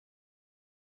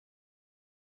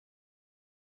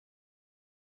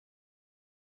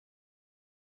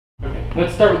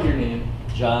Let's start with your name.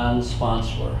 John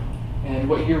Sponsler. And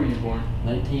what year were you born?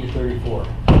 1934.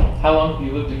 How long have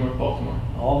you lived in North Baltimore?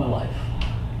 All my life.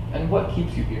 And what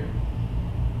keeps you here?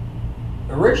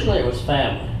 Originally it was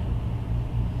family.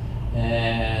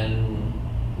 And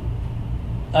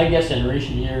I guess in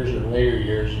recent years or later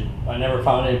years, I never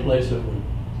found any place that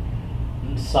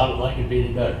would sound like it'd be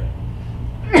any better.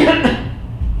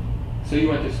 So you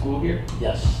went to school here?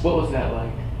 Yes. What was that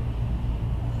like?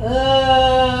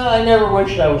 I never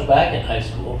wished I was back in high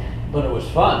school, but it was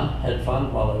fun. Had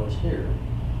fun while I was here.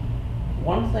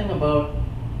 One thing about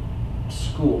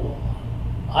school,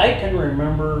 I can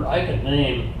remember, I could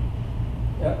name,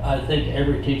 I think,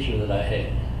 every teacher that I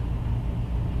had.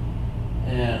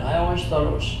 And I always thought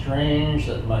it was strange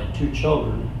that my two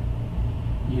children,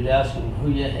 you'd ask them who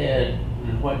you had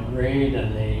in what grade,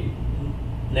 and they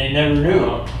never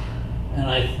knew.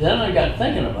 And then I got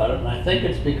thinking about it, and I think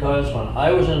it's because when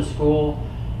I was in school,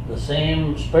 the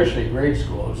same, especially grade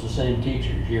school, it was the same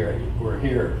teachers were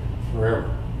here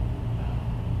forever.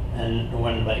 And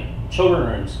when my children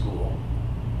are in school,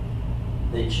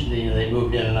 they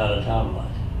moved in and out of town a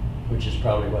lot, which is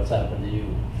probably what's happened to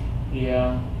you.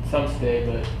 Yeah, some stay,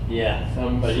 but yeah,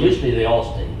 but it used to be they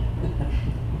all stayed.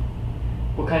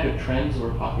 What kind of trends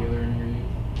were popular in your youth?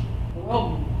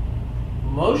 Well,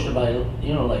 most of my,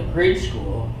 like grade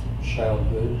school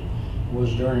childhood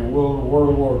was during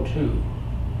World War II,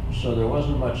 so there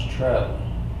wasn't much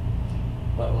traveling.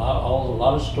 But a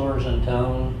lot of stores in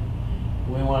town.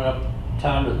 We went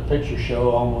uptown to the picture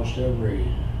show almost every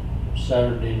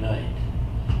Saturday night.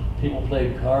 People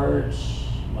played cards.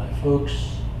 My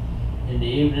folks, in the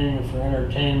evening for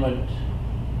entertainment,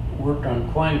 worked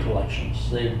on coin collections.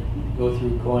 They'd go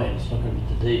through coins, looking at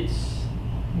the dates,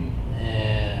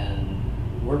 and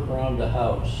work around the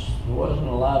house. There wasn't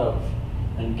a lot of,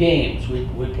 and games, we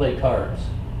play cards.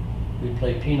 We'd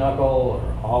play pinochle or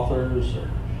authors or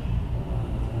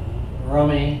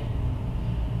rummy.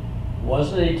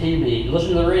 Wasn't any TV.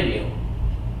 Listen to the radio.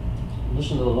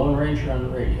 Listen to the Lone Ranger on the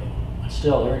radio.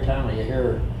 Still, every time you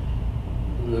hear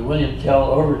the William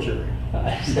Tell Overture,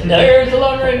 I said, there's the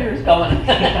Lone Ranger's coming.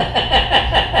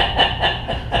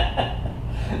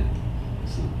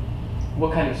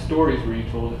 What kind of stories were you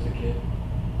told as a kid?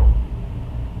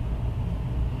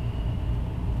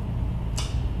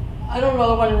 I don't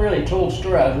know if I really told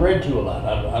stories. I was read to a lot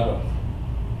out of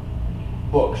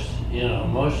books,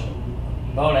 most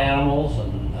about animals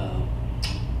and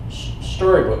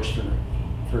storybooks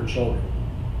for children.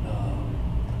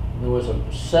 There was a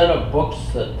set of books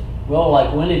that,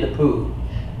 like Winnie the Pooh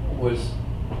was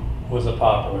a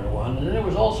popular one. And then there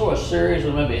was also a series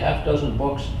of maybe half dozen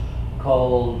books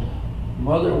called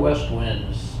Mother West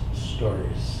Wind's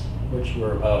Stories, which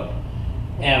were about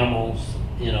animals,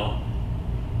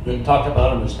 that talked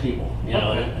about them as people,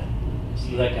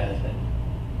 that kind of thing.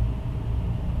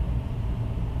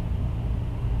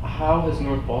 How has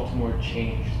North Baltimore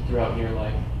changed throughout your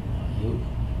life?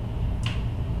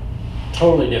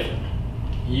 Totally different.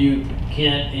 You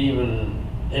can't even,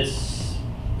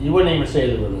 you wouldn't even say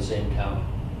they were the same town.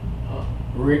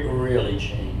 Really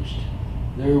changed.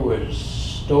 There was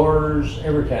stores,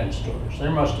 every kind of stores.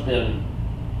 There must have been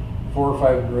 4 or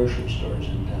 5 grocery stores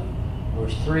in town. There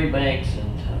was 3 banks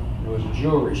in town. There was a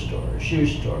jewelry store, a shoe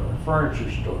store, a furniture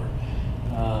store,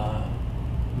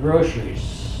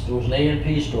 groceries. There was an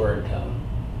A&P store in town.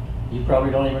 You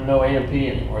probably don't even know A&P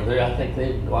anymore. I think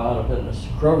they've gone out of business.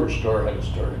 Kroger store had a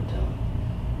store in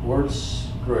town. Wertz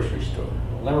grocery store.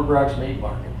 Limmerbrock's meat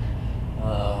market.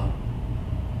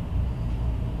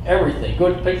 Everything. Go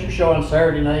to the picture show on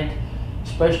Saturday night,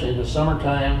 especially in the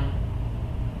summertime.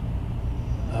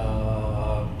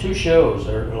 2 shows.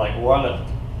 They're like one at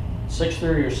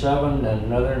 6:30 or 7, and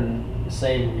another in the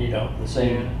same, the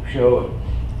same show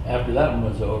after that one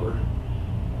was over.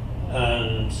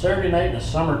 And Saturday night in the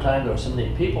summertime, there were so many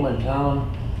people in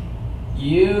town,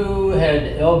 you had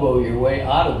to elbow your way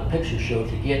out of the picture show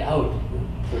to get out.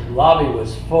 The lobby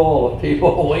was full of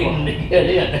people waiting to get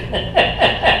in.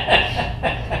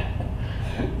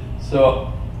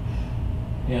 So,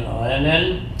 and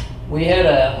then we had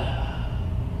a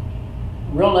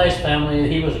real nice family.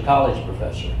 He was a college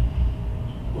professor.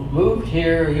 Moved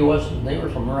here, they were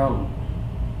from around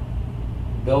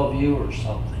Bellevue or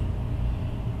something.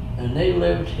 And they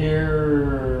lived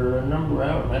here a number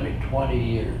of, maybe 20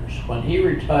 years. When he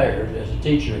retired as a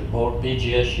teacher at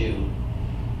BGSU,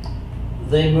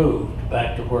 they moved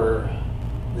back to where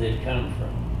they'd come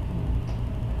from.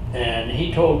 And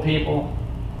he told people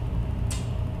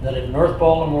that if North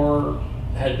Baltimore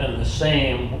had been the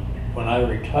same when I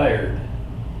retired,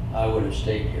 I would have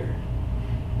stayed here.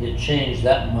 It changed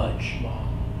that much.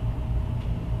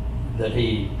 that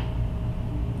he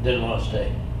didn't want to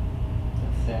stay,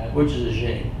 That's sad. which is a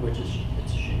shame. It's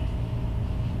a shame.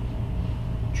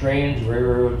 Trains,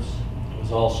 railroads, it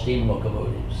was all steam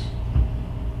locomotives.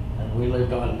 And we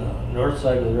lived on the north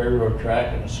side of the railroad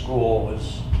track, and the school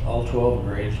was, all 12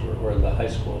 grades were the high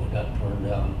school that got torn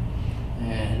down.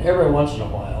 And every once in a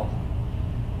while,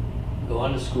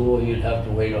 going to school, you'd have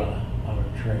to wait on a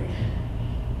train.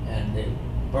 And they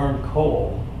burned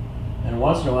coal. And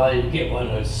once in a while, you'd get one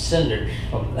of those cinders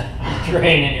from the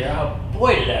train, and you're out,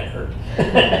 boy, did that hurt.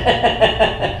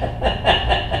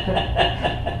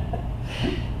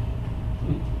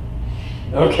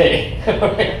 Okay.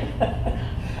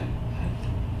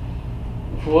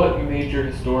 What major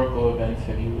historical events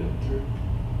have you lived through?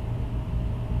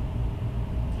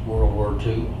 World War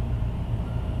II.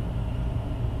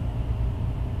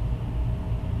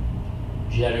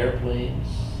 Jet airplanes,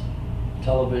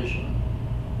 television.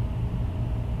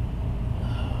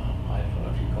 I don't know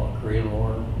if you call it Korean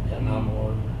War, Vietnam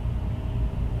War.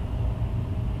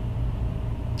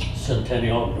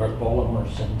 Centennial, North Baltimore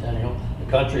Centennial.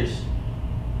 The country's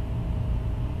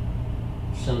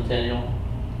Centennial.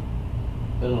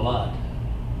 Been a lot.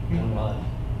 Been a lot.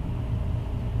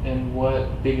 And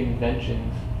what big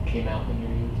inventions came out in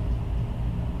your youth?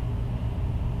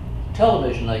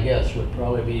 Television, I guess, would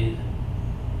probably be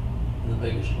the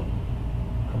biggest one.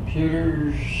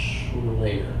 Computers were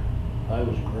later. I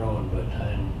was grown by the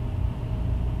time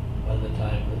that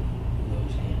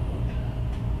those came out.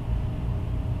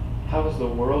 How has the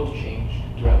world changed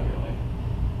throughout your life?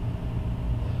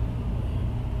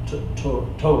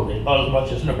 Totally, about as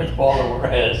much as North Baltimore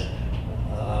has.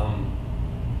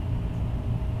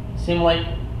 Seemed like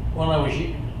when I was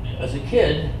as a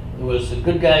kid, there was the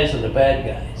good guys and the bad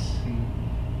guys.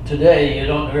 Today, you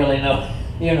don't really know.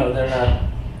 You know, they're not.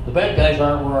 The bad guys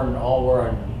aren't all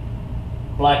wearing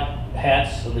black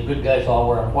hats, and the good guys all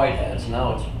wearing white hats.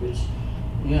 Now it's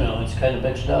you know, it's kind of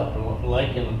mixed up.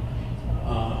 Like in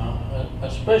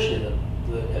especially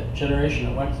the generation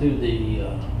that went through the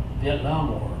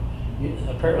Vietnam War.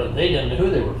 Apparently, they didn't know who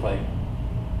they were fighting.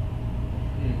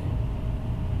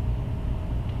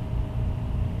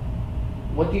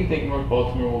 What do you think North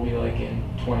Baltimore will be like in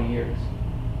 20 years?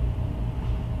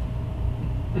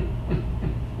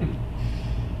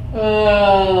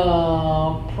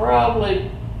 Probably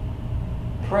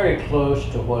pretty close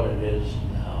to what it is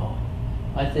now.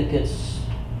 I think it's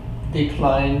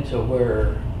declined to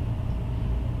where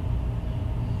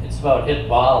it's about hit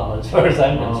bottom as far as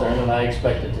I'm concerned, and I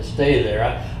expect it to stay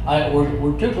there.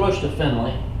 We're too close to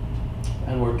Findlay,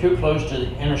 and we're too close to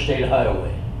the interstate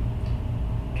highway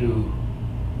to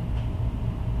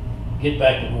get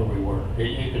back to where we were.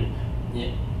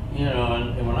 You know,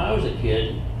 and when I was a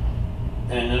kid,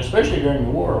 and especially during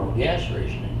the war with gas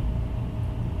rationing,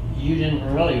 you didn't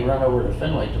really run over to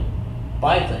Findlay to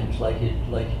buy things like you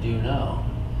do now.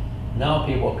 Now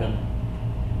people can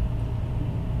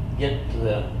get to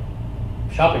the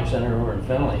shopping center over in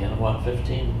Findlay in about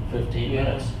 15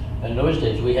 minutes. And those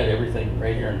days we had everything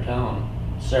right here in town.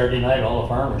 Saturday night, all the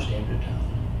farmers came to town.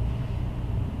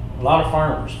 A lot of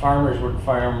farmers. Farmers would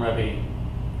farm maybe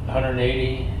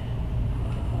 180,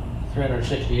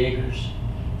 360 acres.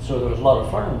 So there was a lot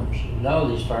of farmers. Now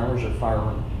these farmers are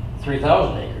farming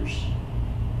 3,000 acres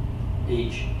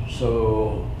each.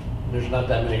 So there's not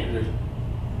that many.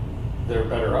 They're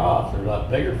better off. They're a lot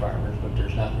bigger farmers, but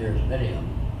there's not near as many of them.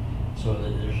 So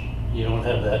that you don't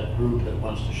have that group that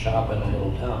wants to shop in a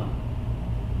little town.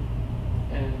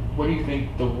 And what do you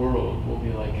think the world will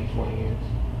be like in 20 years?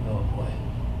 Oh boy.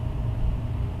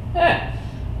 I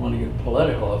want to get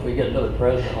political. If we get another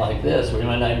president like this, we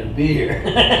might not even be here.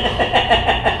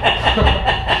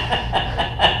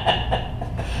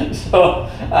 So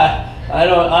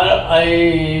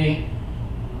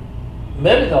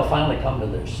maybe they'll finally come to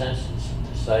their senses and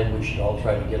decide we should all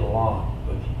try to get along.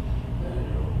 But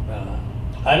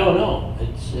I don't know.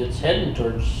 It's heading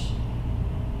towards.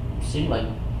 Seem like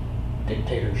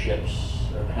dictatorships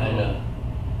are kind of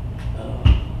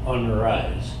on the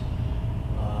rise.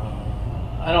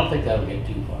 I don't think that'll get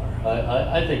too far.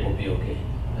 I think we'll be okay.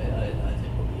 I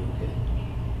think we'll be okay.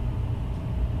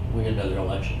 We get another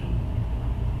election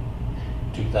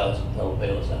in 2000, that'll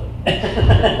bail us out.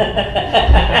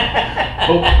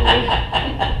 Hopefully.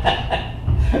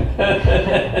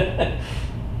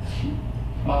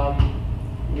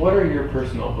 What are your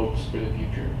personal hopes for the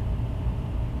future?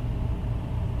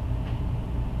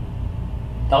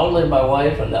 Outlive my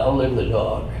wife and outlive the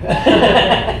dog.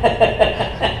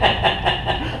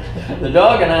 The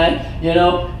dog and I, you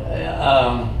know,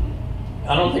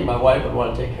 I don't think my wife would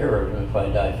want to take care of him if I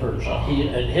die first.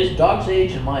 His dog's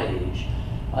age and my age,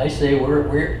 I say we're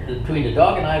between the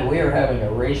dog and I, we are having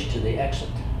a race to the exit.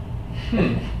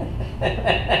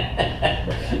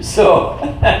 So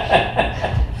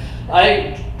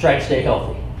I try to stay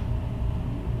healthy,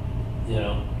 you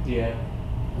know, Yeah,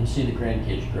 and see the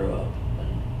grandkids grow up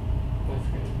and that's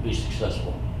good. be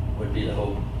successful would be the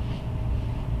hope.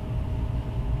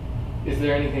 Is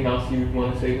there anything else you'd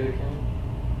want to say to the county?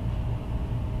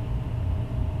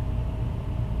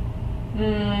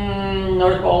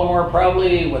 North Baltimore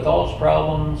probably with all its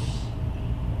problems.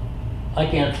 I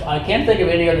can't think of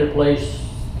any other place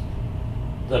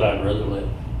that I'd rather live.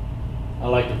 I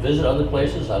like to visit other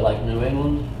places. I like New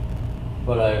England,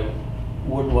 but I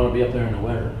wouldn't want to be up there in the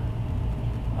winter.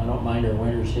 I don't mind our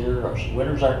winters here. Our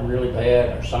winters aren't really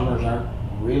bad. Our summers aren't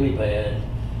really bad.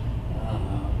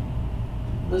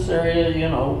 This area, you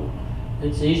know,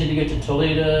 it's easy to get to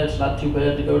Toledo. It's not too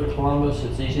bad to go to Columbus.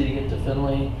 It's easy to get to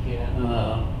Findlay.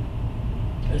 Yeah.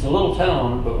 It's a little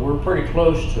town, but we're pretty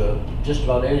close to just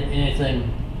about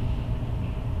anything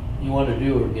you want to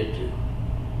do or get to.